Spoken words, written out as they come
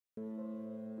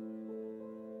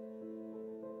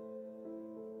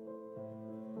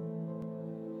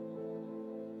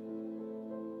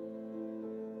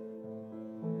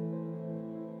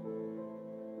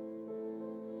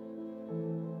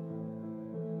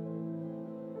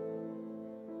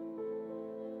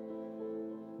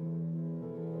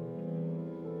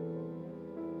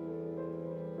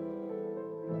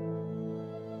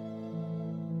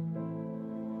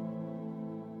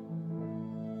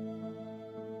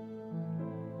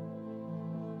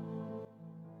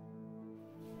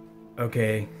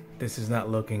Okay, this is not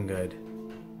looking good.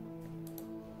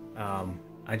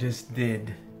 I just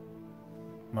did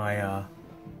my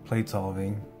plate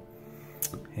solving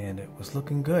and it was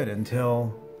looking good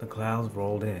until the clouds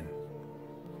rolled in.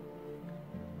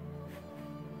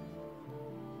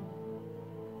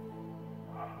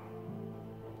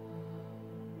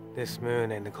 This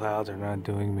moon and the clouds are not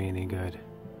doing me any good.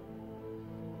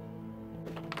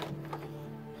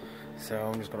 So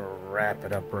I'm just gonna wrap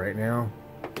it up right now.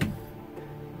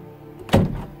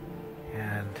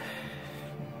 And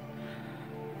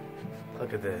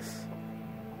look at this.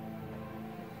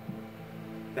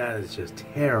 That is just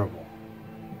terrible.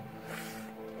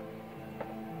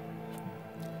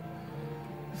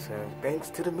 So thanks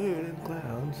to the moon and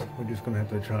clouds, we're just gonna have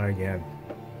to try again.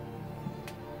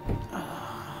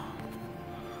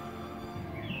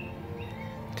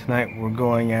 Tonight we're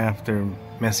going after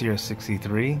Messier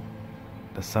 63,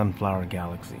 the Sunflower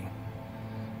Galaxy.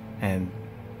 And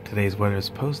today's weather is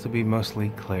supposed to be mostly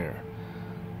clear.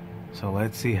 So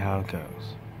let's see how it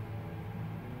goes.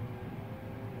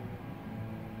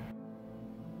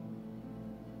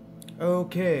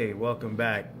 Okay, welcome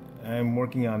back. I'm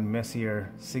working on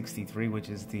Messier 63, which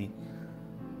is the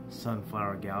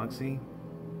Sunflower Galaxy.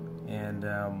 And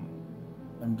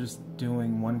I'm just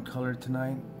doing one color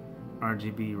tonight,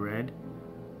 RGB red.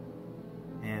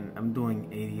 And I'm doing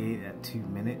 88 at 2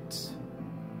 minutes.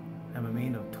 I have a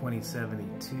mean of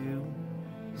 2072.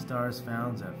 Stars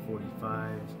found at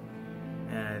 45.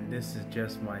 And this is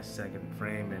just my second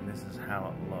frame, and this is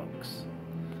how it looks.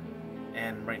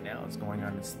 And right now it's going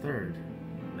on its third.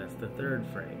 That's the third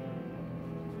frame.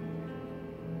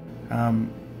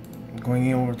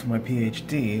 Going over to my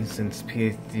PhD, since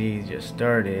PhD just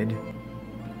started,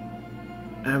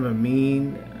 I have a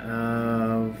mean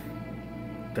of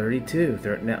 32,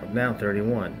 now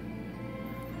 31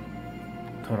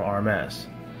 total RMS,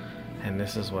 and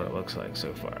this is what it looks like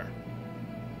so far.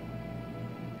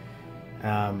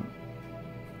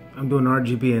 I'm doing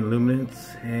RGB and luminance,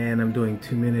 and I'm doing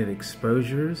 2-minute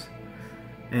exposures,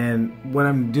 and what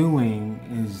I'm doing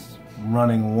is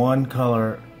running one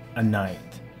color a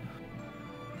night.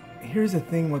 Here's the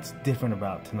thing, what's different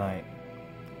about tonight.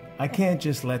 I can't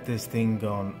just let this thing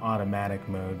go on automatic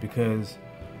mode because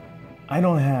I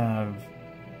don't have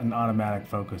an automatic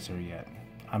focuser yet.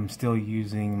 I'm still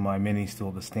using my mini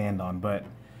stool to stand on, but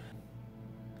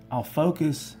I'll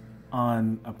focus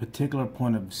on a particular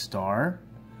point of star.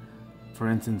 For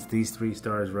instance, these 3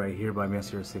 stars right here by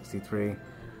Messier 63.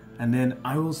 And then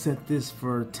I will set this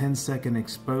for 10-second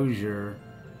exposure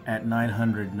at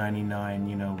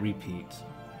 999, repeats.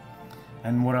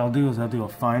 And what I'll do is I'll do a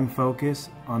fine focus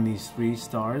on these 3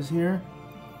 stars here.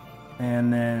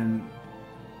 And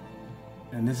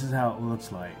this is how it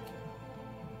looks like.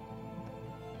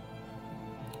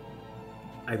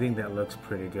 I think that looks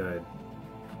pretty good.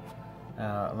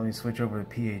 Let me switch over to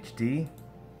PhD.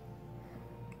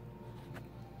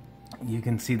 You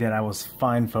can see that I was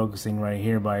fine focusing right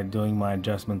here by doing my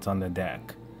adjustments on the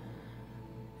deck.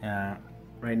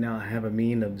 Right now I have a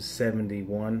mean of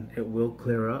 71. It will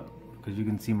clear up because you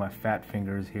can see my fat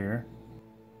fingers here.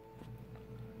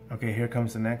 Okay, here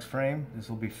comes the next frame. This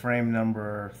will be frame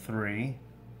number 3.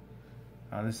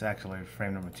 This is actually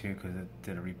frame number 2 because it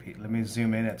did a repeat. Let me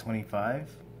zoom in at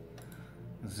 25.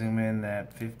 Zoom in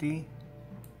at 50.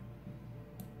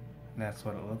 That's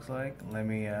what it looks like. Let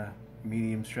me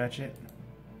medium stretch it.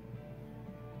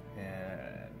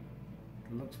 And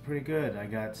it looks pretty good. I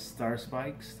got star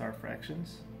spikes, star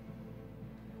fractions.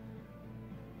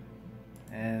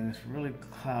 And it's really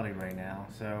cloudy right now.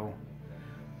 So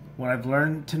what I've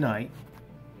learned tonight,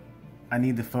 I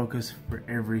need to focus for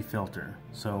every filter.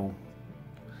 So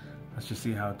let's just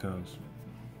see how it goes.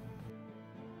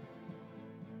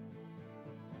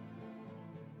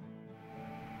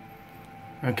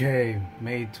 Okay,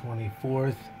 May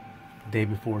 24th, day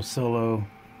before solo,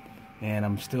 and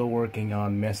I'm still working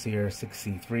on Messier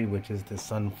 63, which is the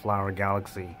Sunflower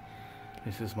Galaxy.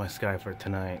 This is my sky for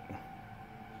tonight.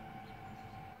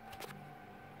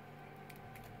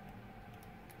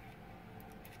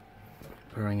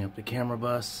 Powering up the camera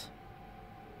bus.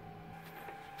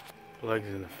 Plugged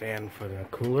in the fan for the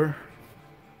cooler.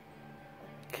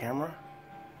 Camera.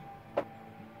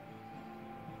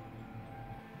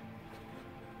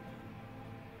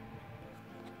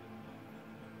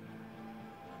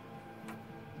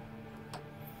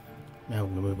 Now we're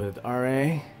going to move it to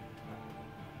RA.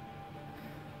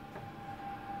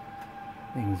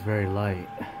 Thing's very light.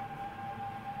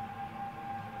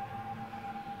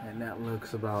 And that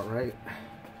looks about right.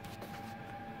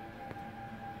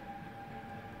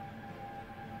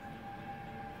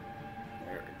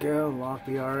 There we go, lock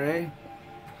the RA.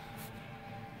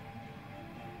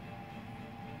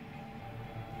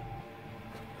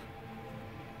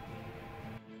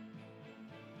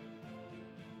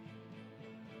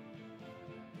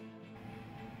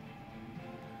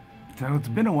 So it's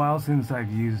been a while since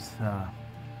I've used,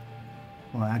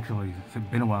 well actually it's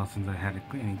been a while since I had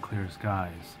any clear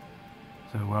skies.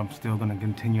 So I'm still going to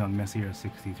continue on Messier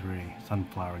 63,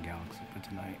 Sunflower Galaxy for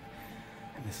tonight.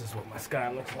 And this is what my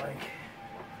sky looks like.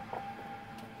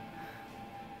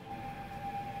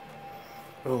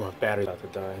 Oh, my battery's about to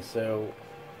die, so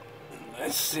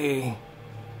let's see.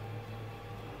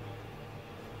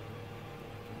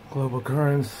 Global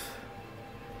currents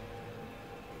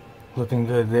looking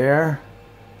good there.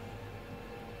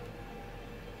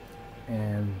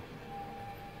 And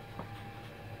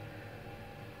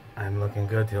I'm looking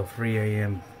good till 3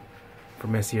 a.m. for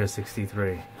Messier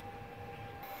 63.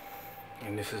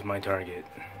 And this is my target,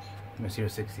 Messier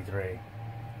 63.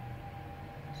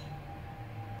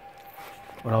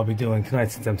 What I'll be doing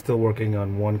tonight, since I'm still working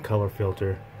on one color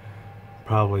filter,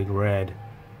 probably red,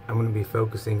 I'm going to be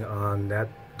focusing on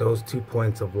those 2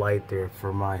 points of light there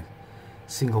for my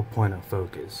single point of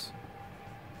focus.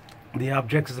 The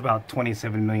object is about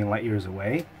 27 million light years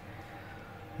away.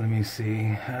 Let me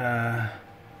see.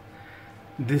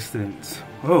 Distance.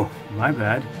 Oh, my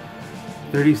bad.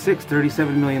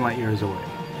 37 million light years away.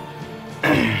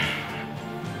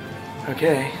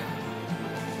 Okay.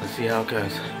 Let's see how it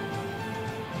goes.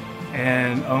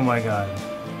 And oh my god,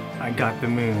 I got the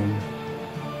moon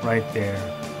right there.